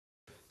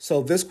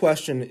So this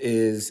question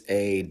is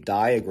a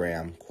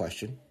diagram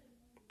question.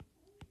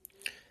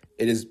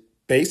 It is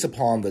based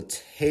upon the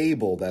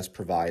table that's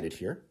provided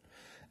here.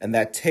 And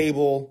that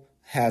table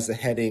has a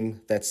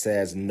heading that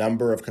says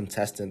number of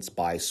contestants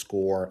by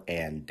score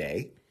and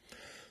day.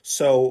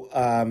 So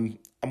I'm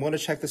going to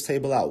check this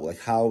table out.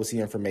 Like, how is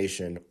the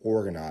information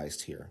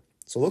organized here?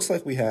 So it looks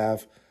like we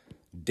have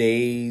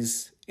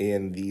days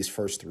in these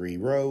first three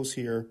rows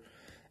here.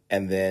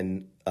 And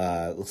then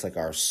it looks like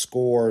our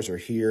scores are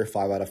here: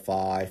 5 out of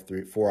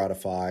 5, 4 out of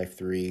 5,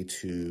 3,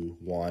 2,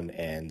 1,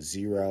 and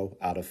 0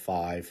 out of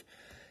 5.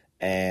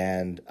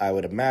 And I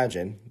would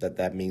imagine that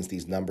that means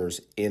these numbers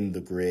in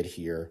the grid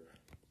here,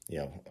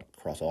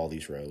 across all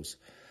these rows,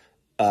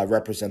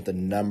 represent the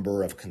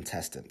number of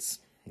contestants.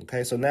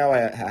 Okay, so now I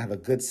have a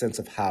good sense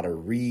of how to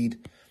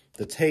read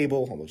the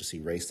table. I'll just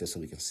erase this so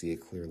we can see it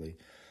clearly.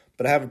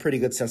 But I have a pretty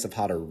good sense of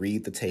how to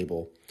read the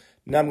table.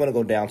 Now I'm going to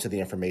go down to the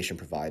information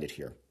provided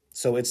here.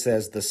 So it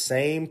says the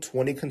same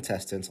 20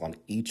 contestants on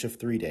each of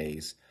 3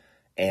 days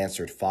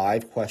answered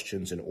 5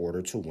 questions in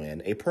order to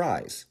win a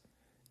prize.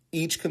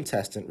 Each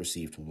contestant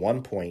received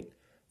 1 point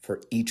for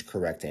each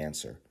correct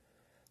answer.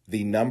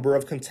 The number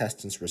of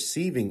contestants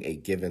receiving a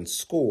given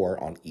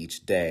score on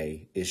each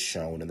day is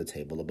shown in the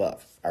table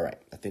above. All right,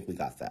 I think we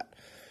got that.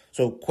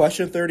 So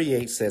question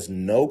 38 says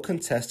no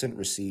contestant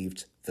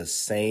received the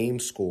same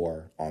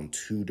score on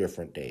 2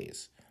 different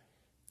days.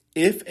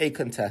 If a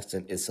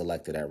contestant is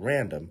selected at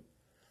random,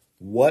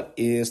 what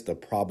is the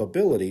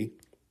probability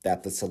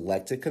that the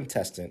selected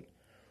contestant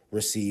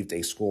received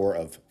a score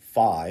of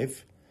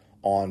 5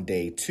 on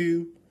day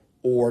 2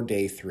 or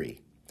day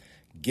 3,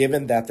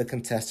 given that the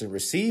contestant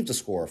received a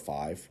score of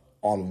 5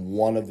 on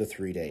one of the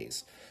 3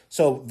 days?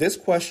 So this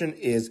question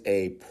is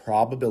a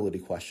probability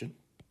question.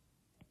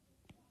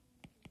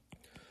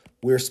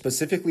 We're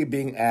specifically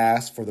being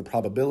asked for the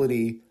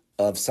probability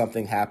of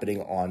something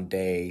happening on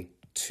day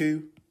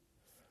 2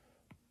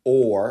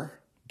 or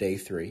day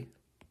 3.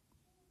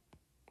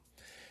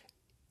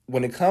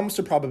 When it comes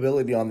to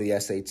probability on the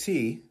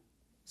SAT,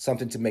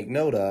 something to make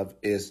note of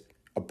is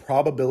a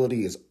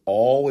probability is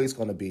always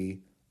going to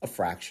be a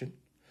fraction.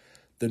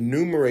 The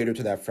numerator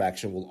to that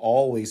fraction will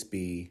always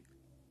be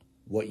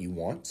what you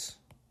want.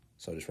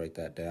 So just write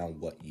that down,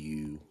 what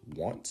you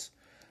want.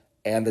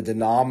 And the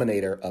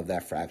denominator of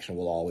that fraction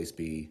will always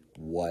be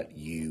what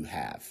you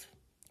have,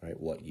 right?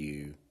 What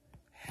you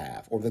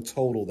have, or the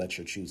total that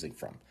you're choosing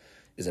from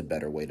is a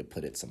better way to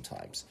put it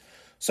sometimes.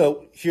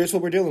 So here's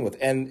what we're dealing with.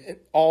 And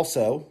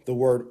also, the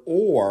word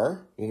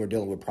or, when we're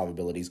dealing with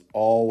probabilities,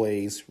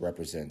 always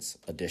represents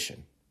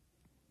addition.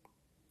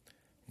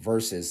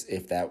 Versus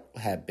if that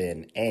had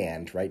been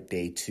and, right,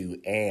 day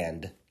 2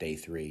 and day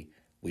 3,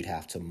 we'd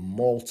have to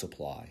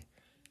multiply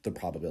the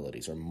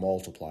probabilities or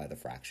multiply the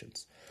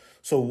fractions.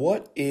 So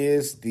what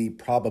is the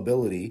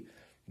probability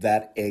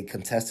that a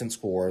contestant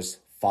scores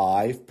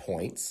 5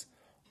 points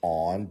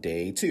on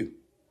day 2?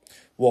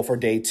 Well, for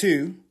day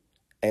 2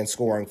 and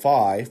scoring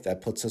 5, that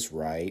puts us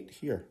right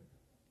here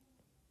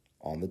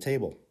on the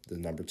table, the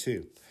number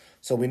 2.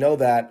 So we know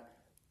that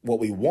what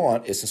we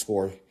want is to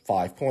score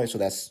 5 points, so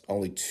that's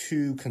only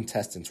 2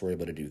 contestants were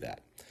able to do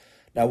that.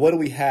 Now, what do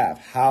we have?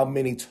 How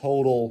many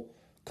total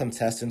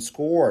contestants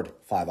scored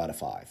 5 out of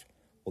 5?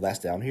 Well, that's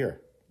down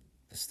here.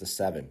 This is the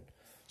 7.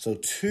 So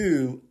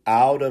 2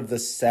 out of the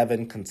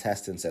 7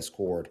 contestants that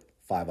scored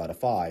 5 out of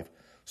 5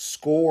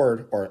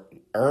 scored or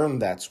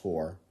earned that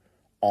score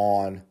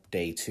on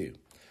day 2.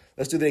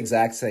 Let's do the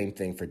exact same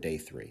thing for day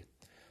 3.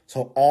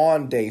 So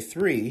on day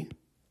 3,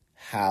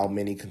 how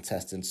many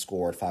contestants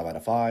scored 5 out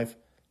of 5?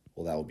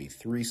 Well, that would be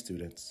 3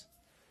 students.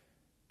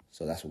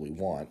 So that's what we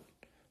want,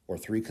 or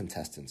 3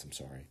 contestants, I'm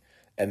sorry.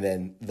 And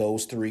then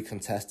those 3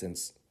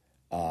 contestants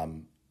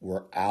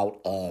were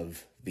out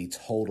of the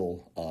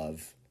total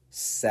of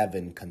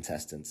 7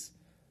 contestants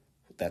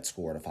that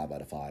scored a 5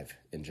 out of 5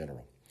 in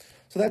general.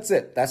 So that's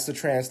it. That's the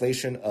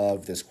translation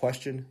of this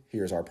question.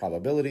 Here's our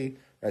probability,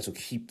 right? So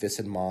keep this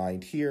in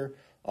mind here.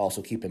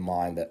 Also keep in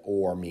mind that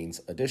or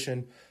means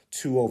addition.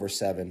 2 over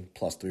 7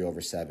 plus 3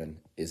 over 7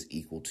 is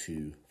equal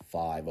to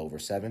 5 over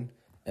 7,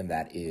 and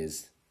that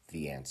is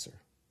the answer.